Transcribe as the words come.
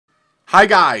Hi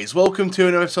guys, welcome to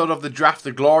another episode of the Draft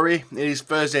the Glory. It is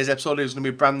Thursday's episode. It's going to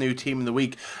be a brand new team of the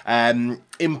week.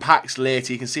 Impacts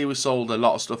later. You can see we sold a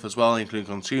lot of stuff as well,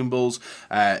 including consumables,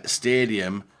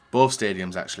 stadium, both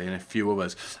stadiums actually, and a few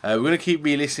others. We're going to keep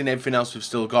relisting everything else we've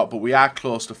still got, but we are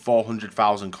close to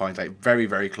 400,000 coins, like very,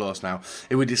 very close now.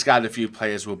 If we discard a few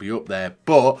players, we'll be up there,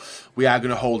 but we are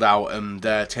going to hold out and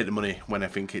take the money when I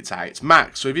think it's at its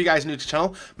max. So if you guys are new to the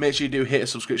channel, make sure you do hit a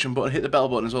subscription button, hit the bell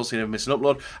button as well so you never miss an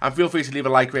upload, and feel free to leave a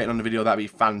like rating on the video. That'd be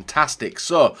fantastic.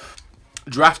 So,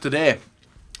 draft today.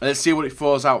 Let's see what it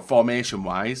throws out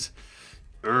formation-wise.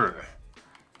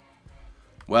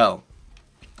 Well,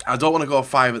 I don't want to go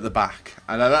 5 at the back,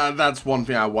 and that's one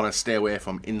thing I want to stay away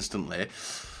from instantly.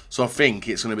 So I think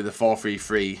it's going to be the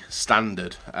 4-3-3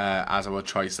 standard as our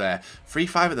choice there.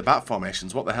 3-5 at the back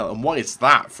formations, what the hell? And what is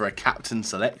that for a captain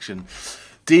selection?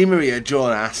 Di Maria,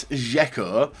 Jonas,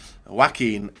 Dzeko,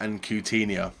 Joaquin, and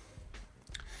Coutinho.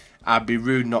 I'd be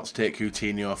rude not to take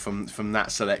Coutinho from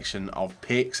that selection of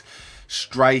picks.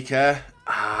 Striker,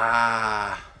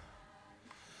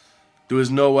 there was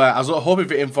nowhere. I was hoping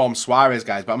for informed Suarez,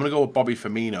 guys, but I'm going to go with Bobby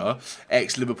Firmino,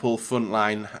 ex-Liverpool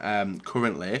frontline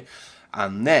currently.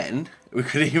 And then we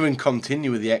could even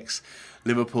continue with the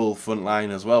ex-Liverpool frontline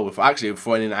as well. Actually,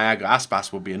 throwing in Iago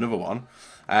Aspas would be another one.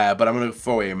 But I'm going to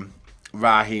throw in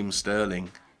Raheem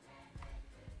Sterling.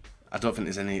 I don't think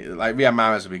there's any, like, Riyad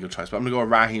Mahrez would be a good choice, but I'm going to go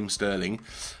with Raheem Sterling.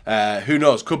 Who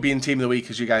knows, could be in Team of the Week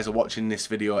as you guys are watching this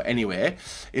video anyway.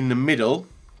 In the middle,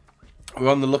 we're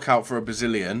on the lookout for a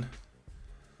Brazilian.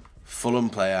 Fulham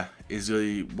player is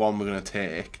the one we're going to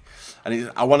take. And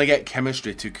I want to get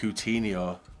chemistry to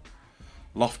Coutinho,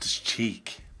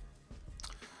 Loftus-Cheek,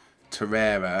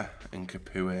 Torreira, and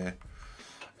Capoue.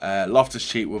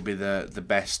 Loftus-Cheek will be the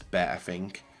best bet, I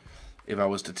think, if I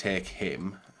was to take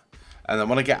him. And I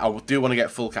do want to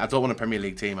get full. I don't want a Premier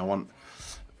League team. I want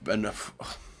enough.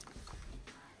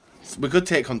 We could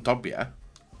take Kondogbia.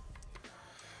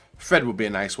 Fred would be a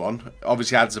nice one.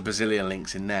 Obviously adds the Brazilian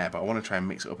links in there, but I want to try and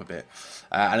mix it up a bit.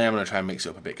 And I'm going to try and mix it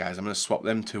up a bit, guys. I'm going to swap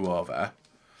them two over.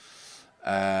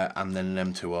 And then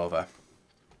them two over.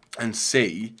 And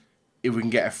see if we can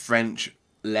get a French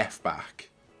left back.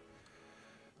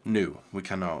 No, we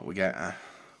cannot. We get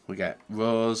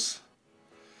Rose,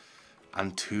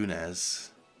 Antunes.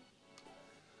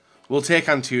 We'll take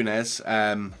Antunes,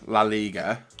 La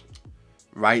Liga,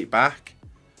 right back.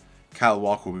 Kyle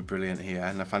Walker will be brilliant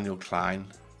here. Nathaniel Klein.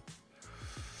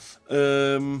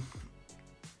 Yeah,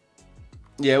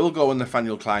 we'll go with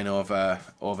Nathaniel Klein over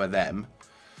them,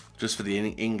 just for the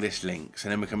English links,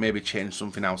 and then we can maybe change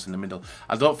something else in the middle.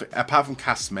 I don't think, apart from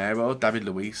Casemiro, David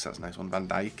Luiz, that's a nice one. Van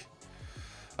Dijk.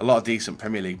 A lot of decent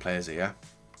Premier League players here.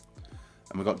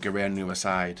 And we've got Guerrero on the other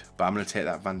side. But I'm going to take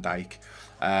that Van Dijk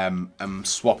and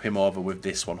swap him over with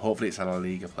this one. Hopefully it's a La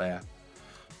Liga player.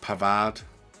 Pavard,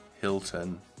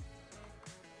 Hilton,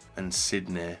 and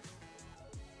Sydney.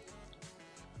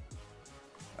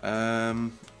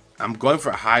 I'm going for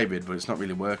a hybrid, but it's not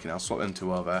really working. I'll swap them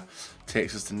two over.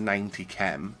 Takes us to 90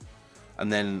 chem. And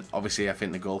then, obviously, I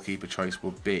think the goalkeeper choice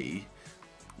would be...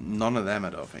 None of them, I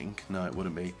don't think. No, it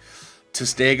wouldn't be. Ter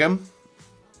Stegen.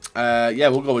 Yeah,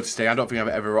 we'll go with Ter Stegen. I don't think I've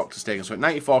ever rocked Ter Stegen. So at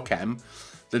 94 chem,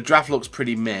 the draft looks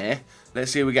pretty meh.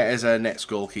 Let's see who we get as our next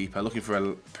goalkeeper. Looking for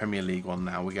a Premier League one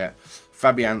now. We get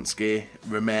Fabianski,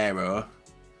 Romero.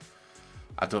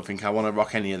 I don't think I want to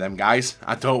rock any of them, guys.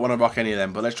 I don't want to rock any of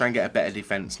them. But let's try and get a better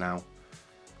defence now.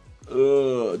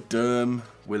 Durm,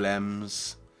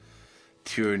 Willems,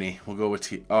 Tierney. We'll go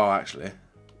with Oh, actually,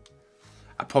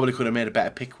 I probably could have made a better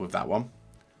pick with that one.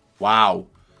 Wow.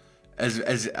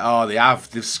 Oh,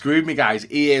 they've screwed me, guys.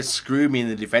 EA has screwed me in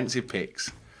the defensive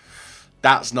picks.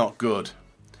 That's not good.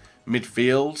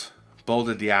 Midfield,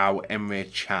 Boulder Diaw,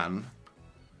 Emre Can,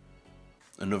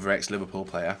 another ex-Liverpool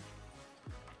player.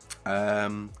 I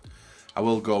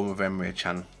will go with Emre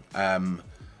Can.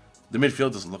 The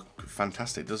midfield doesn't look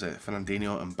fantastic, does it?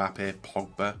 Fernandinho, Mbappe,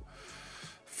 Pogba,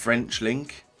 French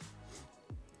link.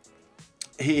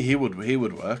 He would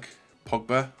work.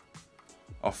 Pogba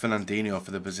or Fernandinho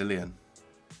for the Brazilian.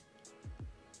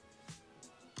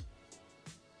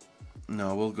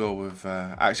 No, we'll go with...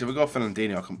 actually, we'll go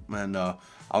Fernandinho. No,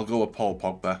 I'll go with Paul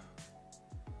Pogba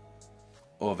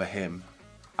over him.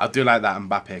 I do like that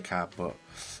Mbappe card, but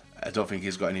I don't think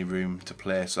he's got any room to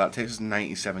play. So that takes us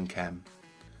 97 chem.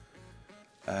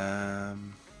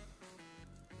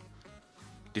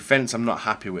 Defense I'm not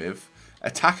happy with.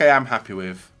 Attack I am happy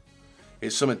with.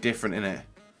 It's something different, innit?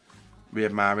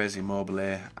 Riyad Mahrez,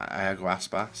 Immobile, Iago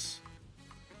Aspas.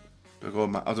 I'll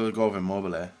go with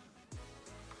Immobile.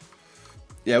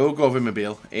 Yeah, we'll go with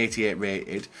Immobile, 88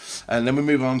 rated. And then we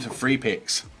move on to free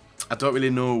picks. I don't really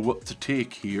know what to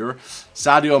take here.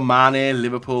 Sadio Mane,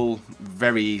 Liverpool,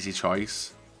 very easy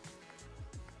choice.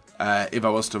 If I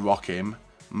was to rock him.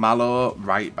 Malo,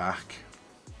 right back.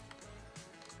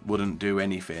 Wouldn't do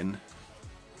anything.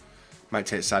 Might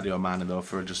take Sadio Mane though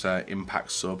for just an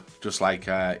impact sub, just like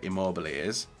Immobile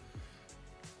is.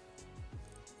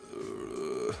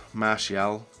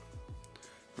 Martial,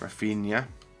 Rafinha,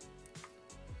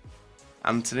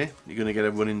 Anthony. You're gonna get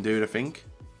a running dude, I think.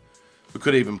 We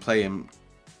could even play him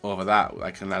over that,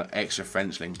 like an extra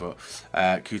French link, but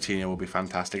Coutinho will be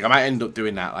fantastic. I might end up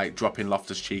doing that, like dropping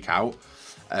Loftus-Cheek out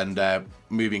and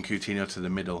moving Coutinho to the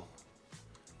middle.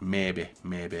 Maybe.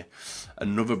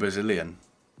 Another Brazilian.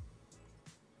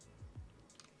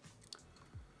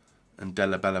 And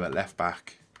Della Bella at left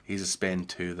back. He's a Spain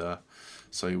too, though,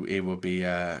 so he will be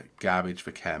garbage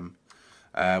for Kem.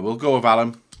 We'll go with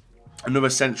Alan.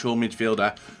 Another central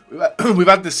midfielder. We've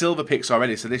had the silver picks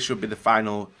already, so this should be the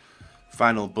final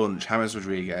bunch. James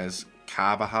Rodriguez,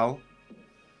 Carvajal.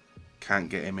 Can't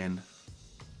get him in.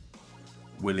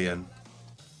 Willian.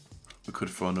 We could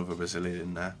throw another Brazilian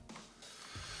in there.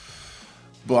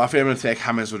 But I think I'm going to take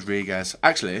James Rodriguez.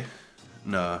 Actually,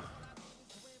 no.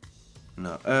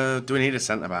 Do we need a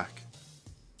centre-back?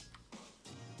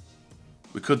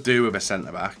 We could do with a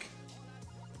centre-back.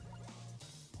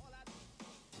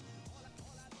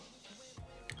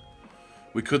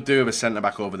 We could do with a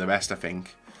centre-back over the rest, I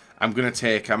think. I'm going to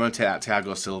take that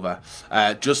Thiago Silva.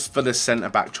 Just for the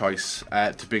centre-back choice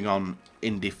to bring on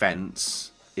in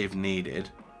defence, if needed.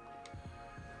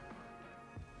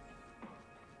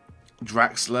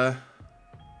 Draxler.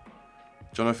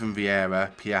 Jonathan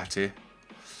Vieira. Piatti.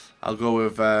 I'll go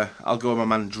with my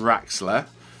man Draxler.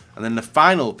 And then the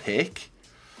final pick,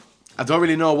 I don't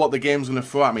really know what the game's going to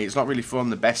throw at me. It's not really throwing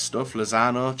the best stuff.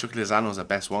 Lozano. Chucky Lozano's the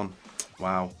best one.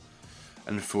 Wow.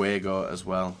 And Fuego as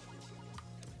well.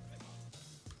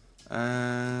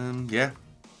 Yeah.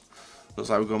 Looks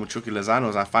like we're going with Chucky Lozano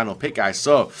as our final pick, guys.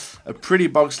 So, a pretty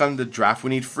bog standard draft. We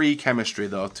need 3 chemistry,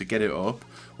 though, to get it up.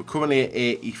 We're currently at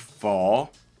 84.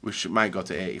 We might go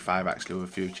to 85, actually, with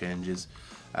a few changes.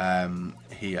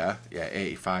 Here, yeah,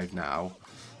 85 now,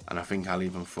 and I think I'll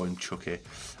even throw in Chucky.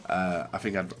 I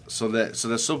think so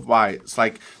the sub white. It's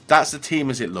like that's the team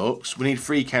as it looks. We need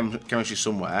 3 chemistry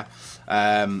somewhere,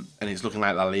 and it's looking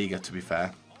like La Liga, to be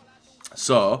fair.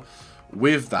 So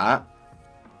with that,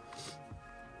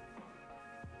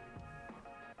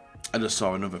 I just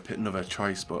saw another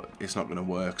choice, but it's not going to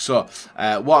work. So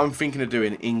what I'm thinking of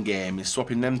doing in game is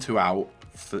swapping them 2 out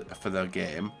for the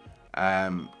game.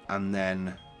 And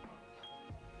then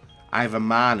either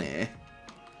Mane,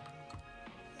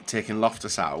 taking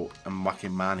Loftus out and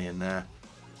whacking Mane in there.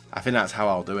 I think that's how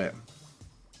I'll do it.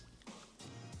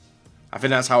 I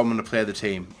think that's how I'm going to play the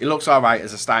team. It looks alright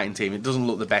as a starting team. It doesn't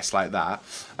look the best like that,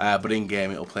 but in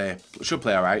game it should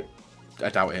play alright. I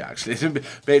doubt it, actually.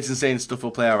 Bates and saying stuff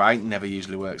will play alright never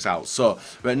usually works out. So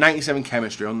we're at 97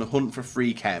 chemistry, on the hunt for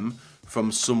 3 chem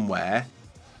from somewhere.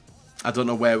 I don't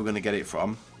know where we're going to get it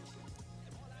from.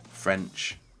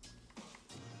 French.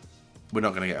 We're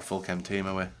not going to get a full chem team,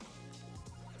 are we?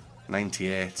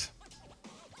 98.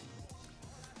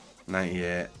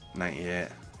 98. 98.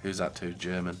 Who's that to?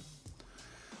 German.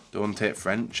 Do I want to take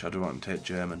French or do I want to take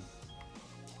German?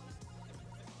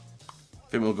 I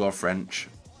think we'll go French.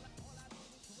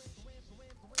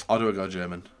 Or do I go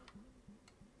German?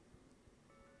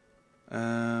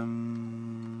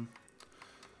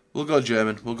 We'll go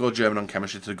German. We'll go German on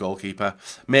chemistry to the goalkeeper.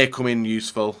 May come in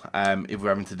useful if we're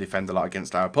having to defend a lot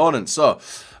against our opponents. So,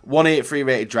 183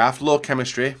 rated draft. Low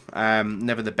chemistry.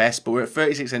 Never the best, but we're at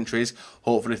 36 entries.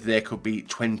 Hopefully today could be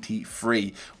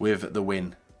 23 with the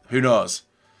win. Who knows?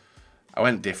 I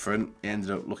went different. It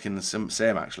ended up looking the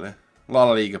same, actually.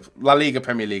 La Liga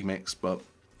Premier League mix, but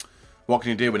what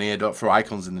can you do when EA don't throw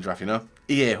icons in the draft, you know?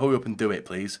 EA, hurry up and do it,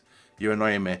 please. You're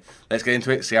annoying me. Let's get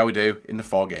into it, see how we do in the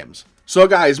 4 games. So,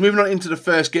 guys, moving on into the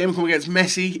first game, coming against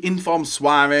Messi, informed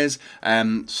Suarez,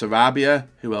 Sarabia.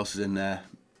 Who else is in there?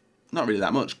 Not really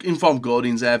that much. Informed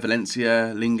Godin's there,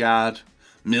 Valencia, Lingard,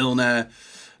 Milner,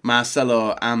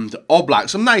 Marcelo, and Oblak.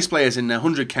 Some nice players in there.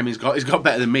 100 chem he's got. He's got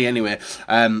better than me anyway.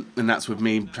 And that's with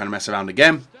me trying to mess around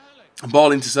again.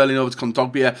 Ball into Sterling over to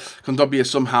Kondogbia. Kondogbia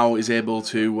somehow is able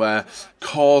to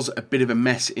cause a bit of a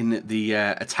mess in the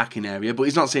attacking area, but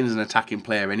he's not seen as an attacking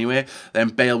player anyway. Then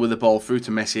Bale with the ball through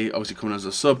to Messi, obviously coming as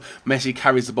a sub. Messi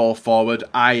carries the ball forward.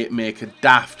 I make a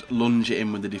daft lunge at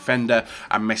him with the defender,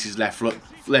 and Messi's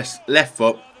left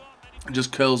foot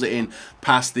just curls it in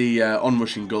past the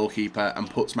onrushing goalkeeper and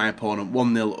puts my opponent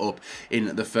 1-0 up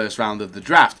in the first round of the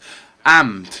draft.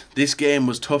 And this game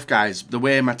was tough, guys. The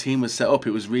way my team was set up,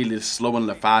 it was really slow and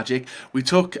lethargic. We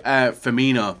took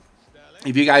Firmino.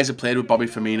 If you guys have played with Bobby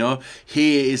Firmino,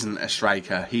 he isn't a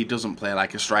striker. He doesn't play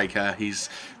like a striker. He's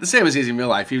the same as he is in real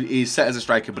life. He's set as a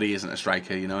striker, but he isn't a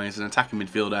striker. You know, he's an attacking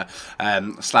midfielder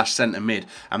slash centre mid,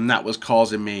 and that was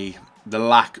causing me the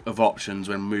lack of options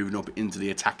when moving up into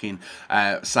the attacking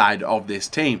side of this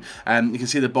team. You can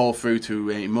see the ball through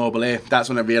to Immobile. That's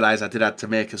when I realised I did have to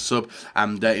make a sub,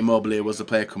 and Immobile was the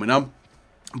player coming on.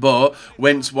 But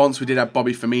once we did have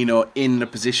Bobby Firmino in the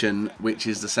position, which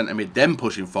is the centre mid, then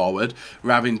pushing forward,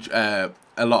 we're having a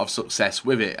lot of success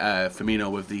with it.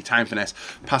 Firmino with the time finesse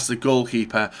past the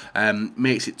goalkeeper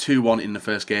makes it 2-1 in the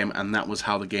first game, and that was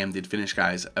how the game did finish,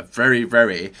 guys. A very,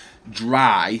 very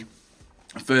dry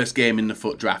first game in the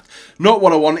FUT draft. Not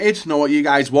what I wanted, not what you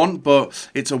guys want, but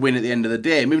it's a win at the end of the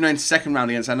day. Moving on to second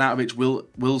round against Arnautovic,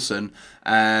 Wilson.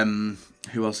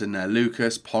 Who else in there?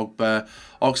 Lucas, Pogba,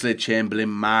 Oxlade-Chamberlain,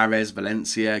 Mahrez,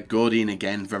 Valencia, Godin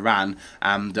again, Varane,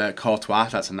 and Courtois.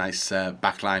 That's a nice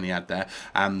back line he had there.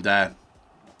 And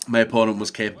my opponent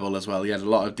was capable as well. He had a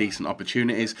lot of decent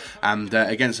opportunities. And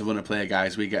against a runner player,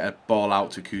 guys, we get a ball out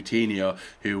to Coutinho,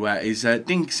 who is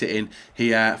dinks it in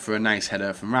here for a nice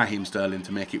header from Raheem Sterling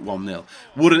to make it 1-0.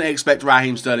 Wouldn't expect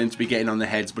Raheem Sterling to be getting on the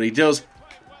heads, but he does.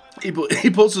 He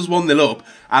puts us 1-0 up,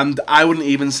 and I wouldn't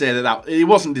even say that it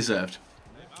wasn't deserved.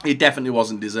 It definitely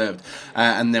wasn't deserved,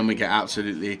 and then we get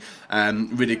absolutely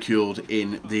ridiculed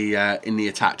in the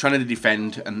attack, trying to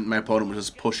defend, and my opponent was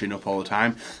just pushing up all the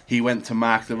time. He went to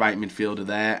mark the right midfielder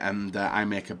there, and I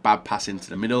make a bad pass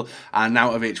into the middle.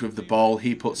 Arnautovic with the ball,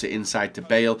 he puts it inside to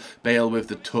Bale. Bale with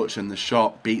the touch and the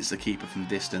shot beats the keeper from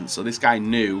distance. So this guy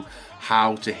knew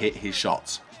how to hit his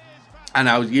shots. And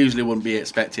I usually wouldn't be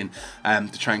expecting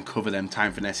to try and cover them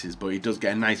time finesses, but he does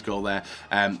get a nice goal there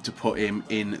to put him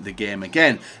in the game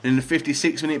again. And in the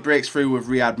 56th minute, breaks through with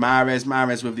Riyad Mahrez.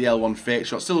 Mahrez with the L1 fake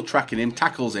shot, still tracking him,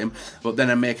 tackles him, but then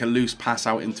I make a loose pass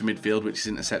out into midfield, which is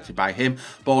intercepted by him.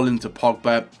 Ball into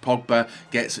Pogba. Pogba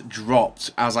gets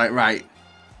dropped. I was like, right,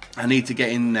 I need to get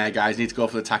in there, guys. I need to go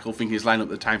for the tackle, thinking he's lining up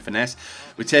the time finesse.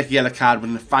 We take a yellow card with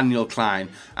Nathaniel Klein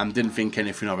and didn't think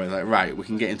anything of it. Like, right, we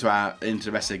can get into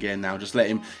the rest of the game now. Just let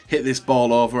him hit this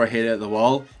ball over or hit it at the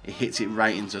wall. He hits it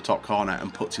right into the top corner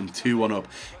and puts him 2-1 up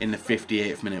in the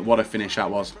 58th minute. What a finish that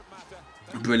was.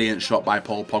 Brilliant shot by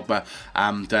Paul Pogba,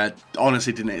 and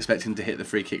honestly didn't expect him to hit the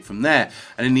free kick from there.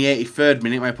 And in the 83rd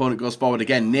minute, my opponent goes forward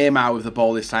again. Neymar with the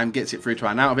ball this time, gets it through to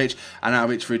Arnautovic.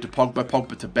 Arnautovic through to Pogba.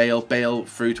 Pogba to Bale. Bale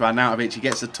through to Arnautovic. He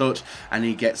gets the touch, and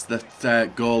he gets the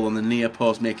goal on the near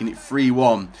post, making it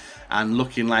 3-1. And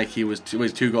looking like he was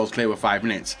 2 goals clear with 5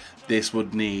 minutes. This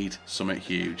would need something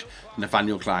huge.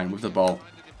 Nathaniel Klein with the ball.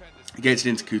 He gets it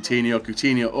into Coutinho.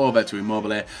 Coutinho over to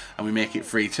Immobile, and we make it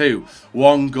 3-2.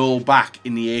 1 goal back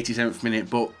in the 87th minute,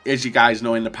 but as you guys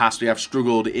know, in the past we have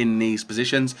struggled in these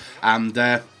positions, and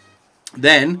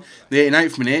then, the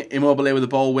 89th minute, Immobile with the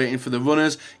ball waiting for the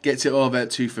runners, gets it over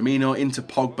to Firmino, into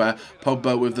Pogba.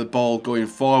 Pogba with the ball going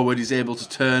forward, he's able to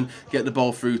turn, get the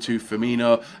ball through to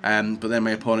Firmino, but then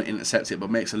my opponent intercepts it but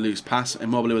makes a loose pass.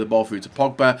 Immobile with the ball through to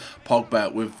Pogba.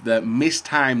 Pogba with the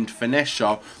mistimed finesse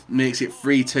shot makes it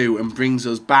 3-2 and brings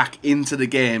us back into the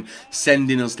game,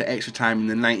 sending us to extra time in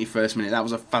the 91st minute. That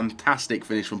was a fantastic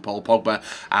finish from Paul Pogba,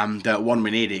 and one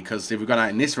we needed, because if we'd gone out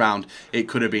in this round, it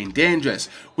could have been dangerous.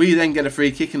 We then get a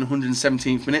free kick in the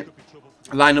 117th minute,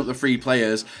 line up the 3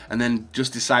 players, and then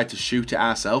just decide to shoot it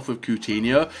ourselves with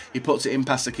Coutinho. He puts it in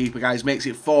past the keeper, guys, makes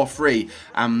it 4-3,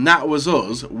 and that was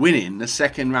us winning the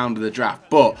second round of the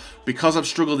draft. But because I've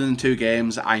struggled in 2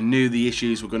 games, I knew the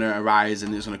issues were going to arise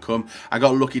and it was going to come. I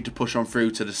got lucky to push on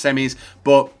through to the semis,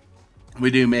 but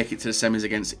we do make it to the semis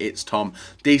against It's Tom.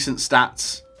 Decent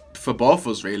stats for both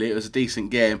of us, really. It was a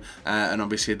decent game, and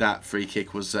obviously that free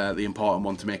kick was the important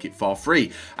one to make it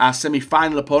 4-3. Our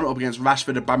semi-final opponent up against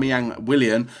Rashford, Aubameyang,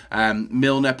 Willian,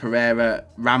 Milner, Pereira,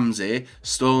 Ramsey,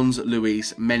 Stones,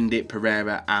 Luis, Mendy,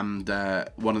 Pereira, and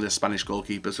one of the Spanish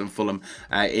goalkeepers from Fulham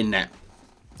in net.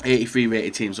 83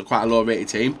 rated team, so quite a low rated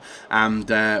team, and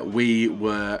we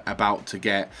were about to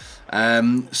get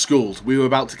schooled. We were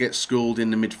about to get schooled in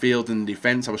the midfield and the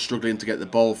defence. I was struggling to get the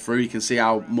ball through. You can see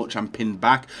how much I'm pinned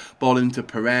back. Ball into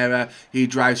Pereira. He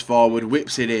drives forward,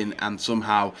 whips it in, and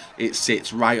somehow it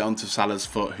sits right onto Salah's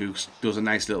foot, who does a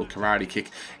nice little karate kick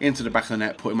into the back of the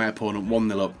net, putting my opponent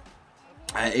 1-0 up.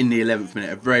 In the 11th minute,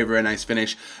 a very, very nice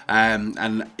finish,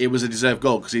 and it was a deserved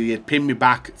goal because he had pinned me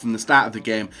back from the start of the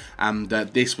game, and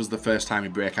this was the first time he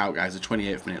break out, guys. The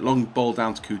 28th minute, long ball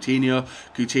down to Coutinho.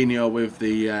 Coutinho with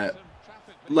the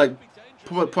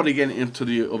putting it into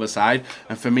the other side,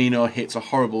 and Firmino hits a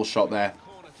horrible shot there,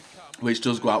 which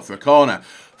does go out for a corner.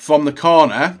 from the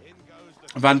corner.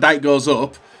 Van Dijk goes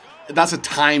up. That's a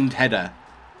timed header.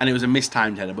 And it was a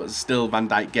mistimed header, but still Van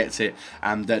Dijk gets it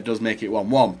and does make it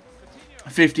 1-1.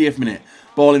 50th minute.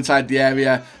 Ball inside the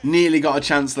area. Nearly got a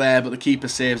chance there, but the keeper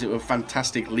saves it with a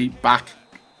fantastic leap back.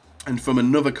 And from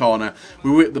another corner,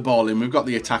 we whip the ball in. We've got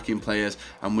the attacking players,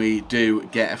 and we do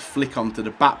get a flick onto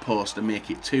the back post and make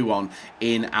it 2-1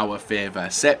 in our favour.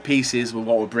 Set pieces were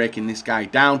what were breaking this guy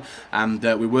down, and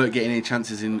we weren't getting any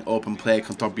chances in open play.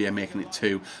 Kondogbia making it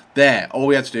 2 there. All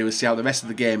we had to do was see out the rest of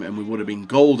the game, and we would have been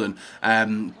golden.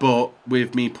 But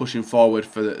with me pushing forward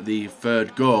for the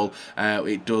third goal,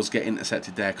 it does get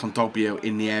intercepted there. Kondogbia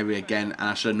in the area again, and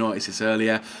I should have noticed this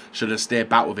earlier. Should have stayed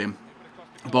back with him.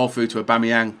 Ball through to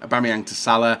Aubameyang to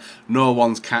Salah. No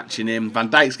one's catching him. Van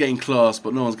Dijk's getting close,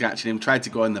 but no one's catching him. Tried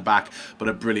to go in the back, but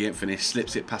a brilliant finish.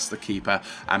 Slips it past the keeper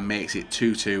and makes it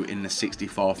 2-2 in the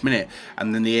 64th minute.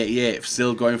 And then the 88th,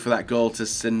 still going for that goal to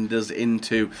send us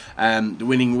into the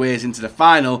winning ways into the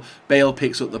final. Bale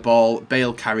picks up the ball.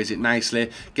 Bale carries it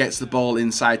nicely. Gets the ball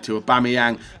inside to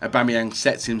Aubameyang. Aubameyang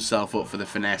sets himself up for the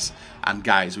finesse. And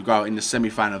guys, we go out in the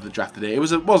semi-final of the draft today. It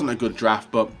wasn't a good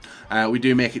draft, but we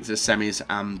do make it to the semis,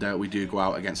 and we do go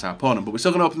out against our opponent. But we're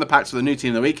still going to open the packs for the new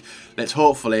team of the week. Let's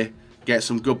hopefully get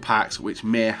some good packs which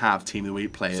may have team of the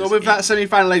week players. So with that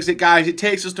semi-final exit, guys, it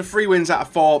takes us to 3 wins out of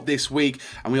 4 this week,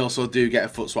 and we also do get a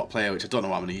foot swap player, which I don't know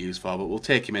what I'm going to use for, but we'll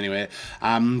take him anyway.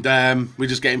 And we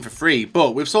just get him for free.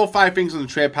 But we've sold 5 things on the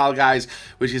trade pile, guys,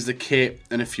 which is the kit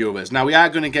and a few others. Now we are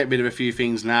going to get rid of a few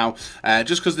things now,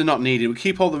 just because they're not needed. We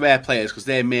keep all the rare players because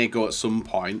they may go at some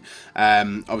point.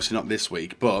 Obviously not this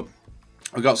week, but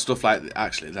we've got stuff like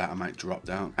actually that I might drop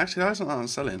down. Actually, why isn't that one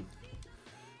selling?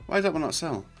 Why is that one not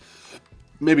sell?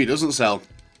 Maybe it doesn't sell.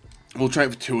 We'll try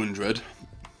it for 200.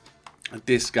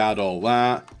 Discard all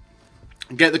that.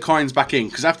 Get the coins back in,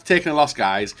 because after taking a loss,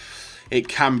 guys, it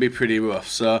can be pretty rough.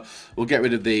 So we'll get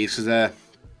rid of these, because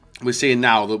we're seeing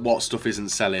now that what stuff isn't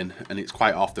selling, and it's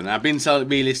quite often. I've been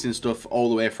relisting stuff all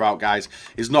the way throughout, guys.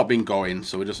 It's not been going,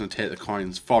 so we're just going to take the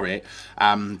coins for it.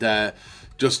 And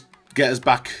just get us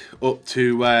back up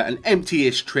to an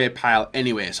empty-ish trade pile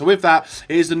anyway. So with that,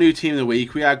 here's the new team of the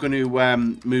week. We are going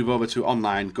to move over to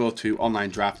online, go to online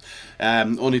draft.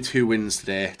 Only 2 wins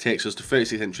today. Takes us to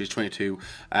 36 entries, 22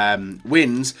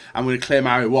 wins. And we're going to claim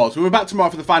our rewards. We're back tomorrow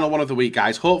for the final one of the week,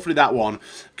 guys. Hopefully that one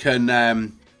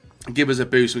can give us a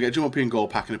boost. We get a jump up in gold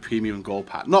pack and a premium gold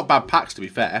pack. Not bad packs, to be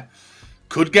fair.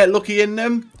 Could get lucky in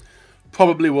them.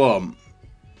 Probably won't.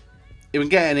 If we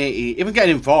get an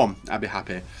inform, I'd be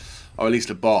happy. Or at least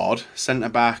a board. Centre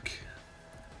back,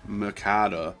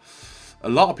 Mercado. A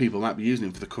lot of people might be using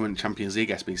him for the current Champions League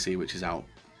SBC, which is out.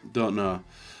 Don't know.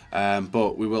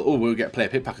 But we will. Oh, we'll get player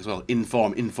pick pack as well.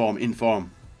 Inform.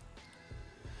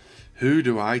 Who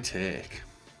do I take?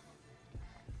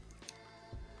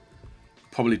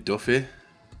 Probably Duffy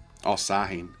or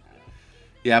Sahin.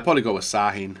 Yeah, I'll probably go with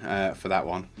Sahin for that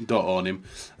one. Don't own him.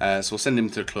 So we'll send him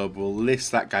to the club. We'll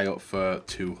list that guy up for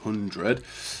 200.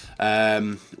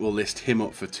 We'll list him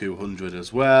up for 200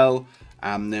 as well.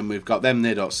 And then we've got them,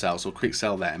 they don't sell. So quick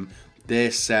sell them.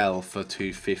 They sell for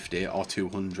 250 or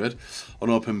 200. On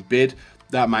open bid,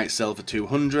 that might sell for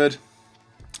 200.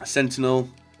 Sentinel,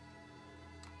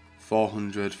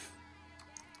 400.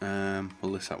 We'll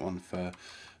list that one for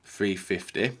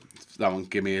 350. That one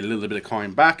give me a little bit of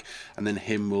coin back, and then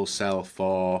him will sell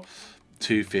for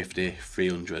 250,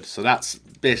 300. So that's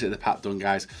basically the pack done,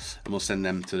 guys, and we'll send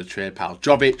them to the trade pile.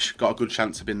 Jovic got a good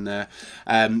chance of being there.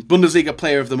 Bundesliga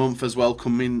Player of the Month as well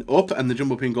coming up, and the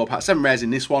jump up in gold pack. 7 rares in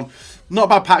this one. Not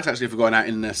bad packs actually for going out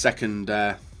in the second,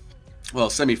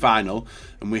 semi-final,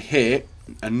 and we hit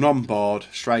a non-board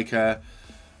striker.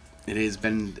 It is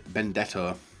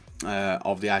Benedetto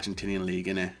of the Argentinian league,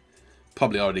 innit?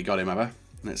 Probably already got him, have I?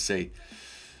 Let's see.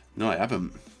 No, I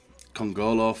haven't.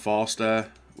 Congolo,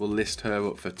 Forster. We'll list her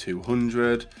up for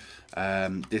 200.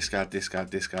 Discard.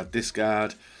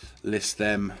 List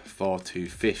them for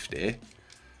 250. And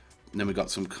then we got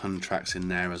some contracts in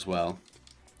there as well.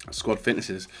 Squad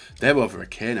fitnesses. They're over a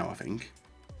K now, I think.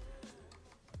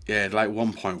 Yeah, like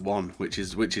 1.1, which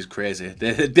is crazy.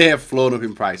 They have flown up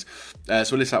in price. So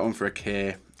we'll list that one for a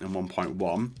K and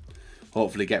 1.1.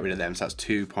 Hopefully get rid of them. So that's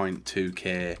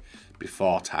 2.2k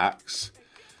before tax.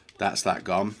 That's that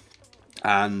gone.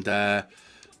 And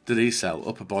did he sell?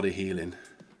 Upper body healing.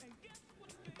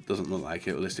 Doesn't look like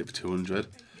it. We'll list it for 200.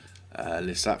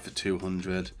 List that for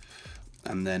 200.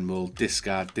 And then we'll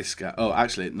discard. Oh,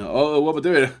 actually, no. Oh, what am I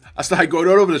doing? I started going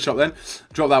all over the shop then.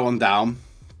 Drop that one down.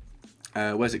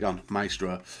 Where's it gone?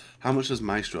 Maestro. How much does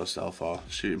Maestro sell for?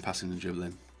 Shooting, passing, and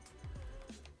dribbling.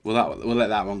 We'll let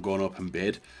that one go on up and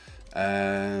bid.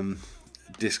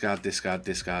 discard, discard,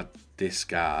 discard,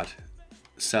 discard,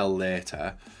 sell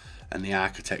later, and the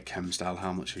Architect Chem Style,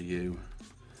 how much are you?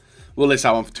 We'll list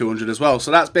that one for 200 as well.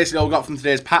 So that's basically all we got from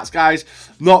today's packs, guys.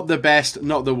 Not the best,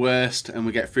 not the worst, and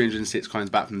we get 306 coins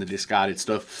back from the discarded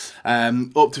stuff.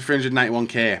 Up to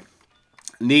 391k.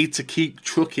 Need to keep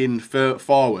trucking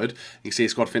forward. You can see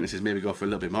squad fitnesses maybe go for a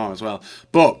little bit more as well.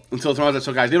 But until tomorrow, that's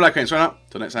all, guys. Leave a like, comment, sign up.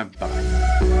 Until next time,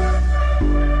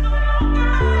 bye-bye.